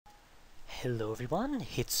Hello everyone,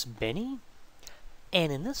 it's Benny,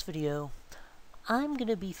 and in this video, I'm going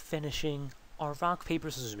to be finishing our rock, paper,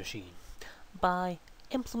 scissors machine by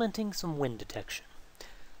implementing some wind detection.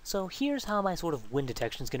 So here's how my sort of wind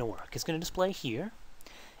detection is going to work. It's going to display here,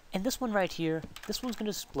 and this one right here, this one's going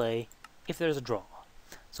to display if there's a draw.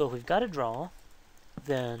 So if we've got a draw,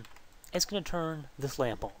 then it's going to turn this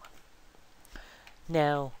lamp on.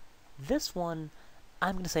 Now, this one,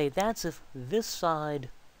 I'm going to say that's if this side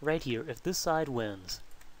right here, if this side wins.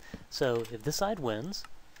 So if this side wins,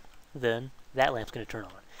 then that lamp's going to turn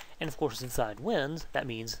on. And of course, if this side wins, that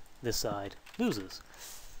means this side loses.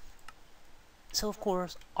 So of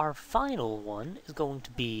course, our final one is going to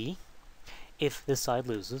be if this side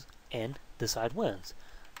loses and this side wins.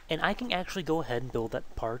 And I can actually go ahead and build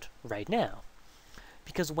that part right now.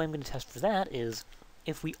 Because the way I'm going to test for that is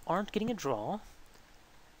if we aren't getting a draw,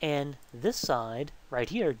 and this side right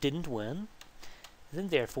here didn't win, then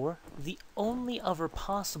therefore, the only other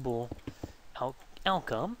possible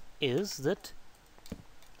outcome is that,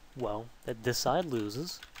 well, that this side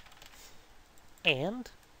loses, and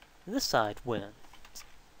this side wins.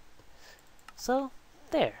 So,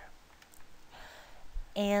 there.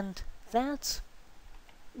 And that's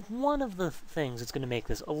one of the things that's going to make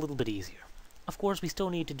this a little bit easier. Of course, we still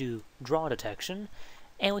need to do draw detection,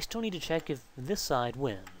 and we still need to check if this side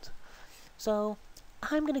wins. So,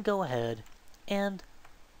 I'm going to go ahead and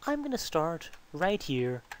I'm going to start right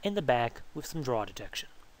here in the back with some draw detection.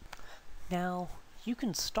 Now, you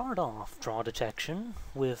can start off draw detection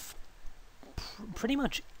with pretty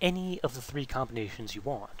much any of the three combinations you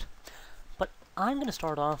want. But I'm going to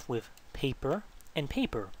start off with paper and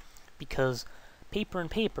paper, because paper and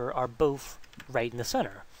paper are both right in the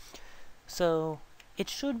center. So, it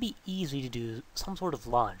should be easy to do some sort of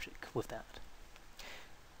logic with that.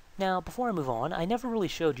 Now, before I move on, I never really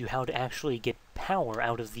showed you how to actually get power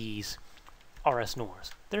out of these RS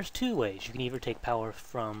NORs. There's two ways. You can either take power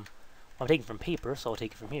from, well, I'm taking from paper, so I'll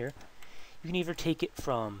take it from here. You can either take it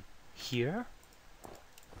from here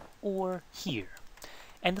or here.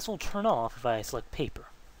 And this will turn off if I select paper.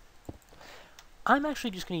 I'm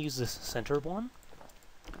actually just going to use this center one.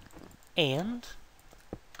 And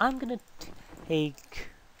I'm going to take,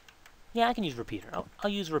 yeah, I can use repeater.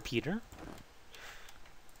 I'll use repeater.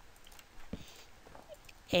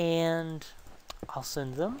 And I'll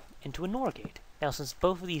send them into a NOR gate. Now, since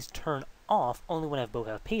both of these turn off only when I both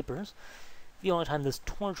have papers, the only time this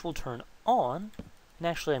torch will turn on, and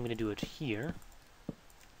actually I'm going to do it here,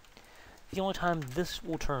 the only time this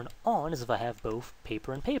will turn on is if I have both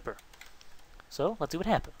paper and paper. So, let's see what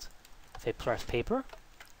happens. If I press paper,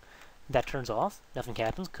 that turns off. Nothing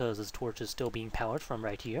happens because this torch is still being powered from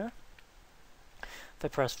right here. If I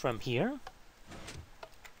press from here,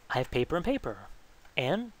 I have paper and paper.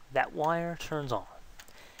 And that wire turns on.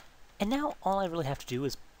 And now all I really have to do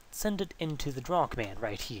is send it into the draw command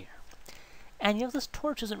right here. And you know, this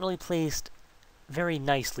torch isn't really placed very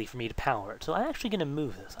nicely for me to power it, so I'm actually going to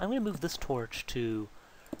move this. I'm going to move this torch to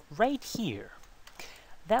right here.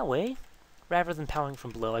 That way, rather than powering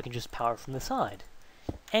from below, I can just power from the side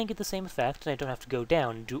and get the same effect, and I don't have to go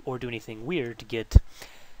down and do anything weird to get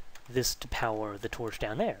this to power the torch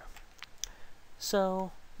down there.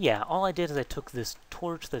 So yeah, all I did is I took this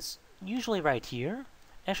torch that's usually right here.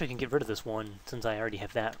 Actually, I can get rid of this one since I already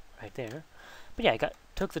have that right there. But yeah,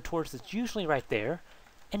 took the torch that's usually right there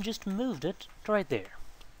and just moved it to right there.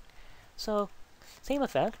 So, same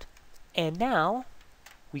effect. And now,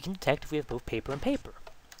 we can detect if we have both paper and paper.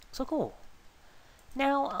 So cool.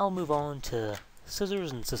 Now, I'll move on to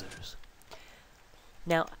scissors and scissors.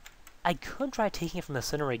 Now, I could try taking it from the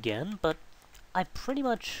center again, but I pretty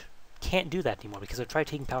much can't do that anymore because I tried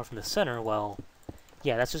taking power from the center. Well,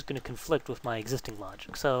 yeah, that's just going to conflict with my existing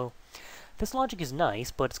logic. So this logic is nice,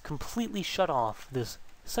 but it's completely shut off this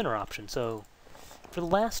center option. So for the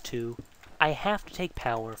last two, I have to take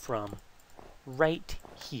power from right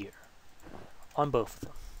here on both of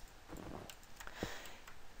them.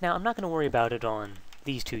 Now, I'm not going to worry about it on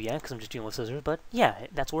these two yet because I'm just dealing with scissors, but yeah,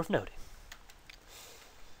 that's worth noting.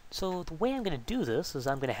 So the way I'm going to do this is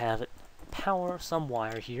I'm going to have it power some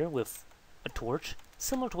wire here with a torch,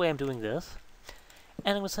 similar to the way I'm doing this,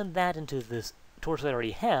 and I'm going to send that into this torch that I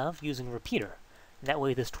already have using a repeater. That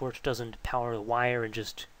way this torch doesn't power the wire and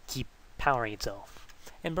just keep powering itself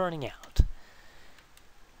and burning out.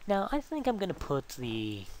 Now, I think I'm going to put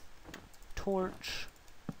the torch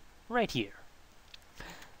right here.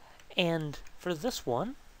 And for this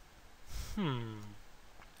one,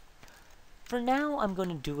 for now I'm going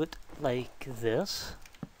to do it like this,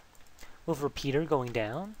 with a repeater going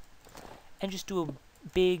down, and just do a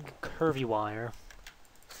big curvy wire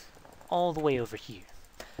all the way over here.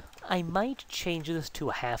 I might change this to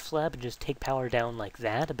a half slab and just take power down like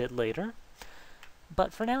that a bit later.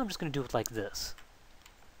 But for now, I'm just going to do it like this.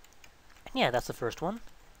 And yeah, that's the first one.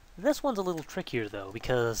 This one's a little trickier, though,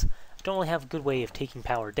 because I don't really have a good way of taking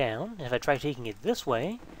power down. And if I try taking it this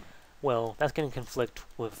way, well, that's going to conflict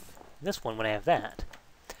with this one when I have that.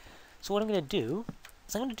 So what I'm going to do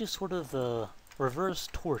is I'm going to do sort of the reverse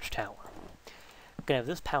torch tower. I'm going to have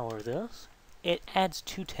this power this. It adds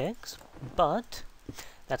 2 ticks, but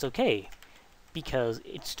that's okay, because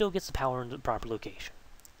it still gets the power in the proper location.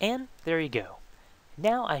 And there you go.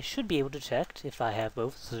 Now I should be able to detect if I have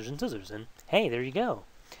both scissors and scissors, and hey, there you go.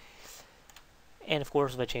 And of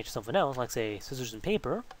course, if I change to something else, like say scissors and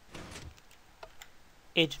paper,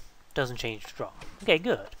 it doesn't change to draw. Okay,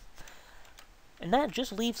 good. And that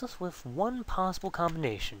just leaves us with one possible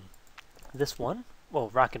combination. This one, well,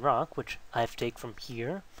 rock and rock, which I have to take from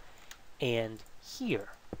here and here.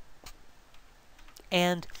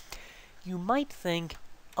 And you might think,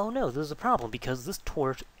 oh no, there's a problem because this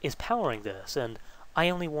torch is powering this, and I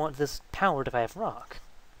only want this powered if I have rock.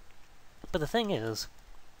 But the thing is,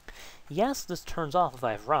 yes, this turns off if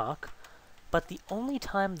I have rock, but the only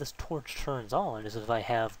time this torch turns on is if I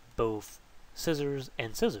have both scissors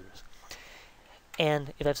and scissors.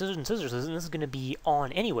 And if I have scissors and scissors, then this is going to be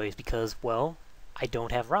on anyways because, well, I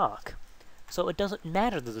don't have rock. So it doesn't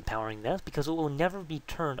matter that it's powering this because it will never be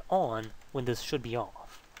turned on when this should be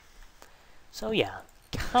off. So yeah,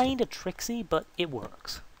 kinda tricksy, but it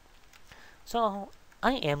works. So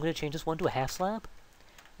I am going to change this one to a half slab.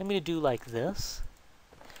 I'm going to do like this.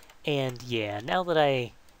 And yeah, now that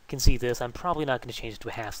I can see this, I'm probably not going to change it to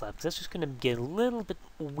a half slab because that's just going to get a little bit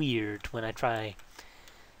weird when I try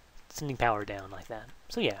sending power down like that.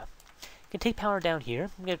 So yeah, I'm going to take power down here.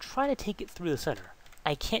 I'm going to try to take it through the center.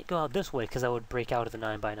 I can't go out this way because I would break out of the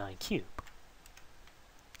 9x9 cube.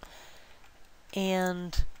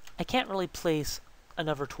 And I can't really place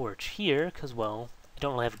another torch here because, well, I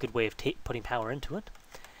don't really have a good way of putting power into it.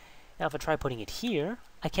 Now if I try putting it here,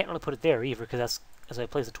 I can't really put it there either because that's, as I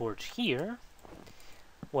place the torch here,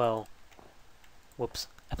 well, whoops,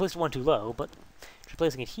 I placed one too low, but if you're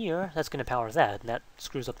placing it here, that's going to power that, and that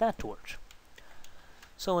screws up that torch.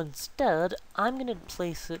 So instead, I'm going to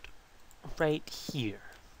place it right here.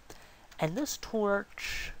 And this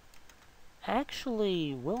torch,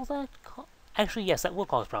 actually, will that actually, yes, that will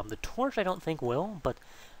cause a problem. The torch I don't think will, but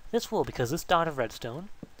this will, because this dot of redstone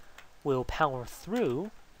will power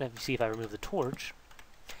through, and if you see if I remove the torch,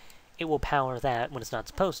 it will power that when it's not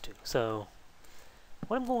supposed to. So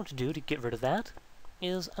what I'm going to do to get rid of that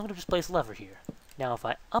is I'm going to just place a lever here. Now if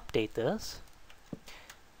I update this,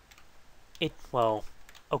 well,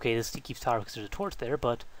 okay, this keeps power because there's a torch there,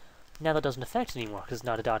 but now that doesn't affect it anymore because it's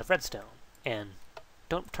not a dot of redstone. And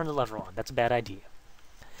don't turn the lever on, that's a bad idea.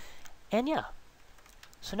 And yeah,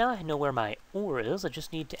 so now I know where my ore is, I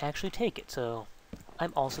just need to actually take it. So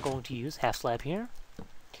I'm also going to use half slab here,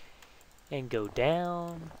 and go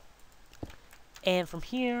down, and from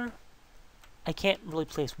here, I can't really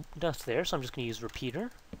place dust there, so I'm just going to use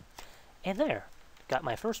repeater, and there, got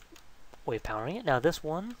my first way of powering it. Now this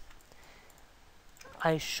one,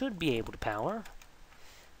 I should be able to power,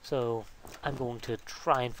 so I'm going to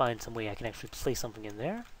try and find some way I can actually place something in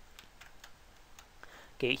there.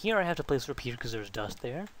 Okay, here I have to place a repeater because there's dust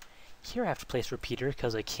there. Here I have to place a repeater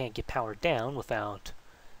because I can't get power down without,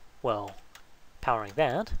 well, powering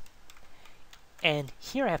that. And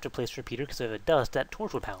here I have to place a repeater because if it does, that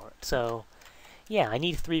torch would power it. So, yeah, I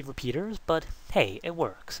need 3 repeaters, but hey, it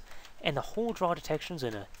works. And the whole draw detection's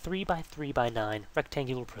in a 3x3x9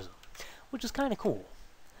 rectangular prism, which is kind of cool.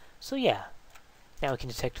 So yeah, now we can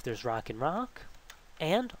detect if there's rock and rock,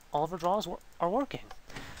 and all of our draws are working.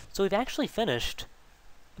 So we've actually finished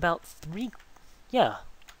about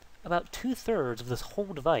about 2/3 of this whole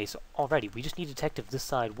device already. We just need to detect if this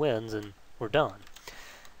side wins, and we're done.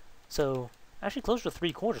 So, actually closer to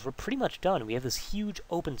 3/4, we're pretty much done. We have this huge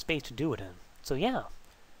open space to do it in. So yeah,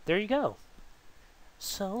 there you go.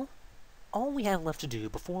 So, all we have left to do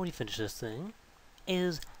before we finish this thing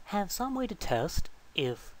is have some way to test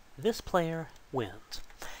if this player wins.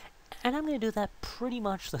 And I'm going to do that pretty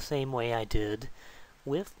much the same way I did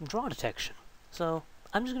with draw detection. So,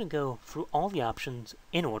 I'm just going to go through all the options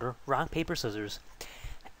in order, rock, paper, scissors,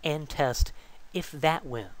 and test if that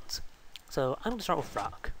wins. So I'm going to start with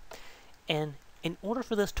rock. And in order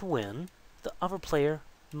for this to win, the other player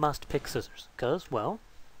must pick scissors, because, well,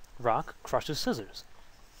 rock crushes scissors.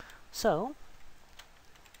 So,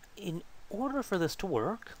 in order for this to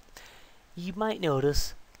work, you might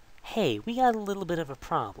notice, hey, we got a little bit of a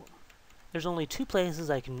problem. There's only 2 places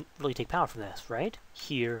I can really take power from this, right?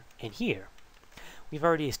 Here and here. We've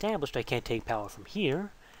already established I can't take power from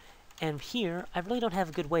here, And here, I really don't have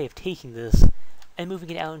a good way of taking this and moving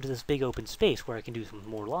it out into this big open space where I can do some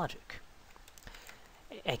more logic.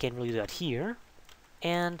 I can't really do that here,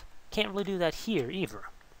 and can't really do that here either.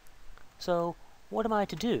 So, what am I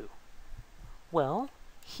to do? Well,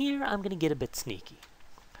 here I'm going to get a bit sneaky.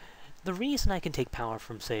 The reason I can take power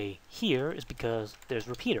from, say, here is because there's a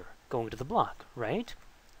repeater going to the block, right?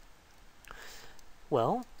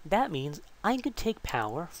 Well, that means I could take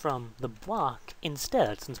power from the block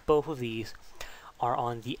instead, since both of these are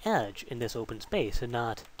on the edge in this open space and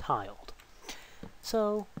not tiled.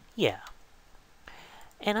 So, yeah.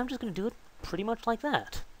 And I'm just going to do it pretty much like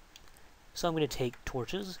that. So I'm going to take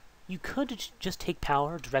torches. You could just take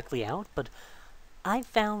power directly out, but I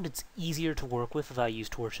found it's easier to work with if I use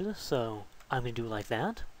torches, so I'm going to do it like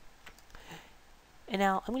that. And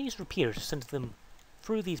now I'm going to use repeaters to send them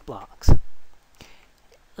through these blocks.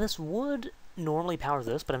 This would normally power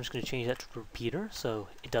this, but I'm just going to change that to a repeater so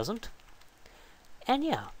it doesn't. And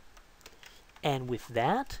yeah. And with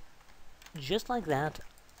that, just like that,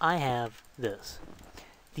 I have this.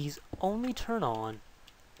 These only turn on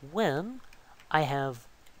when I have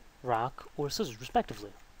rock or scissors,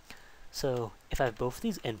 respectively. So if I have both of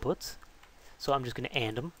these inputs, so I'm just going to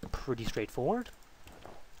AND them, pretty straightforward.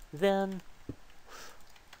 Then,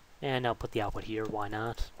 and I'll put the output here, why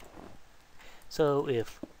not? So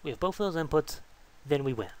if we have both of those inputs, then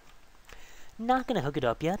we win. Not going to hook it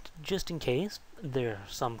up yet, just in case there's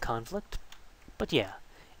some conflict. But yeah,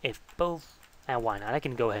 if both, why not? I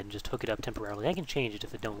can go ahead and just hook it up temporarily. I can change it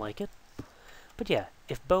if I don't like it. But yeah,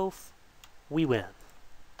 if both, we win.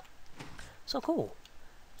 So cool.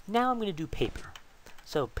 Now I'm going to do paper.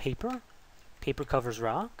 So paper covers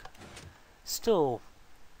rock. Still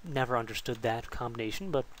never understood that combination,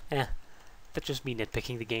 but that's just me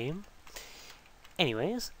nitpicking the game.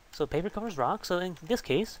 Anyways, so paper covers rock, so in this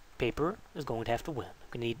case, paper is going to have to win. I'm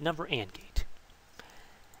going to need another AND gate.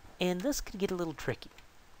 And this could get a little tricky.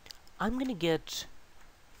 I'm going to get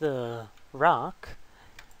the rock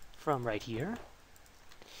from right here.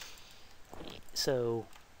 So,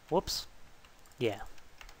 whoops. Yeah.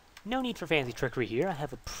 No need for fancy trickery here. I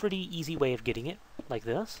have a pretty easy way of getting it, like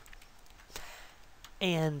this.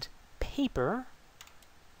 And paper,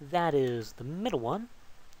 that is the middle one,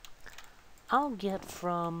 I'll get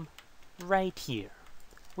from right here,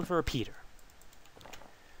 with a repeater.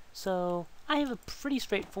 So, I have a pretty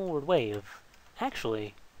straightforward way of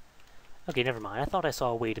actually... Okay, never mind. I thought I saw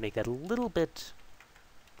a way to make that a little bit...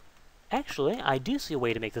 Actually, I do see a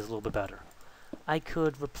way to make this a little bit better. I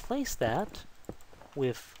could replace that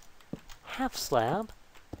with half slab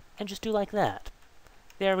and just do like that.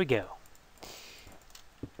 There we go.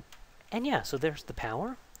 And yeah, so there's the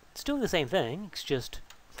power. It's doing the same thing, it's just...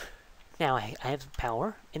 Now I have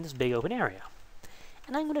power in this big open area.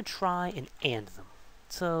 And I'm going to try and AND them.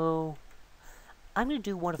 So, I'm going to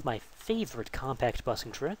do one of my favorite compact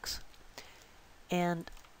busing tricks.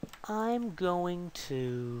 And I'm going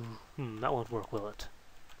to... that won't work, will it?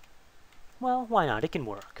 Well, why not? It can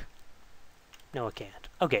work. No, it can't.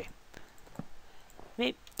 Okay.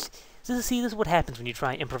 Maybe... See, this is what happens when you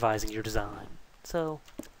try improvising your design. So,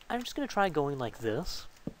 I'm just going to try going like this.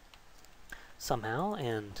 Somehow,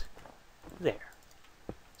 and... there.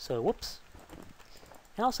 So, whoops.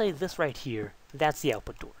 And I'll say this right here, that's the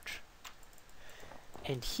output torch.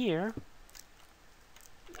 And here,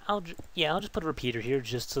 I'll just put a repeater here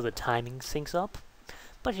just so the timing syncs up.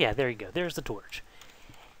 But yeah, there you go, there's the torch.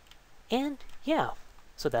 And yeah,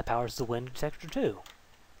 so that powers the wind detector too.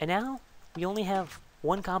 And now, we only have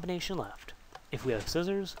one combination left. If we have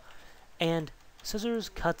scissors, and scissors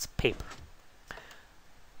cuts paper.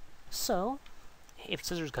 So, if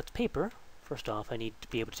scissors cuts paper, first off I need to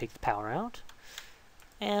be able to take the power out.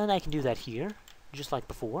 And I can do that here, just like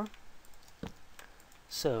before.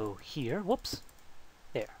 So here, whoops,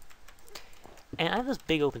 there. And I have this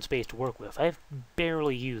big open space to work with. I've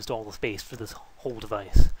barely used all the space for this whole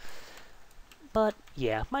device. But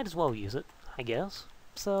yeah, might as well use it, I guess.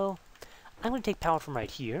 So I'm going to take power from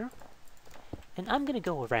right here. And I'm going to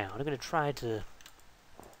go around. I'm going to try to...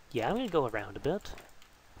 Yeah, I'm going to go around a bit.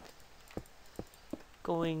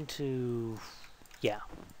 Going to... yeah,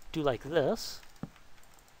 do like this.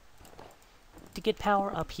 To get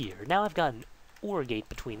power up here. Now I've got an OR gate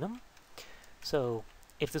between them. So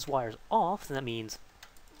if this wire's off, then that means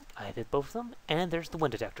I've hit both of them, and there's the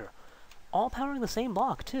wind detector. All powering the same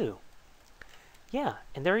block, too. Yeah,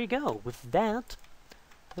 and there you go. With that,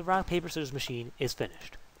 the rock, paper, scissors machine is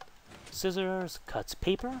finished. Scissors cuts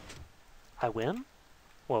paper. I win.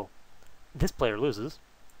 Whoa. This player loses.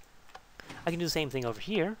 I can do the same thing over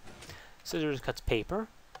here. Scissors cuts paper.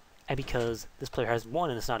 And because this player has won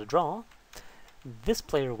and it's not a draw, this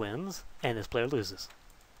player wins, and this player loses.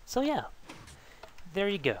 So yeah, there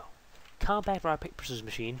you go. Compact rock, paper, scissors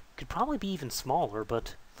machine. Could probably be even smaller,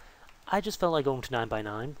 but I just felt like going to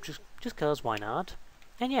 9x9, just cause, why not?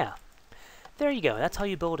 And yeah, there you go. That's how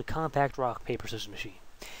you build a compact rock, paper, scissors machine.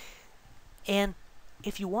 And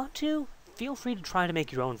if you want to, feel free to try to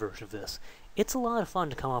make your own version of this. It's a lot of fun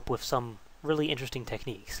to come up with some really interesting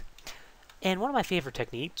techniques. And one of my favorite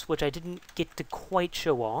techniques, which I didn't get to quite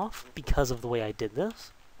show off because of the way I did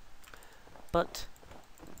this, but,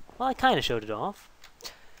 well, I kind of showed it off.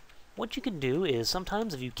 What you can do is,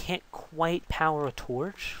 sometimes if you can't quite power a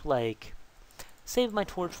torch, like, say if my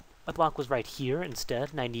block was right here instead,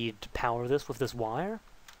 and I needed to power this with this wire,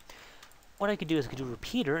 what I could do is I could do a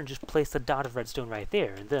repeater and just place the dot of redstone right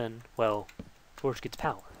there, and then, well, torch gets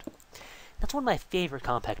powered. That's one of my favorite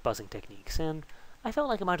compact buzzing techniques, and I felt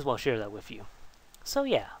like I might as well share that with you. So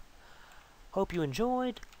yeah, hope you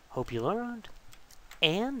enjoyed, hope you learned,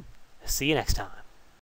 and see you next time.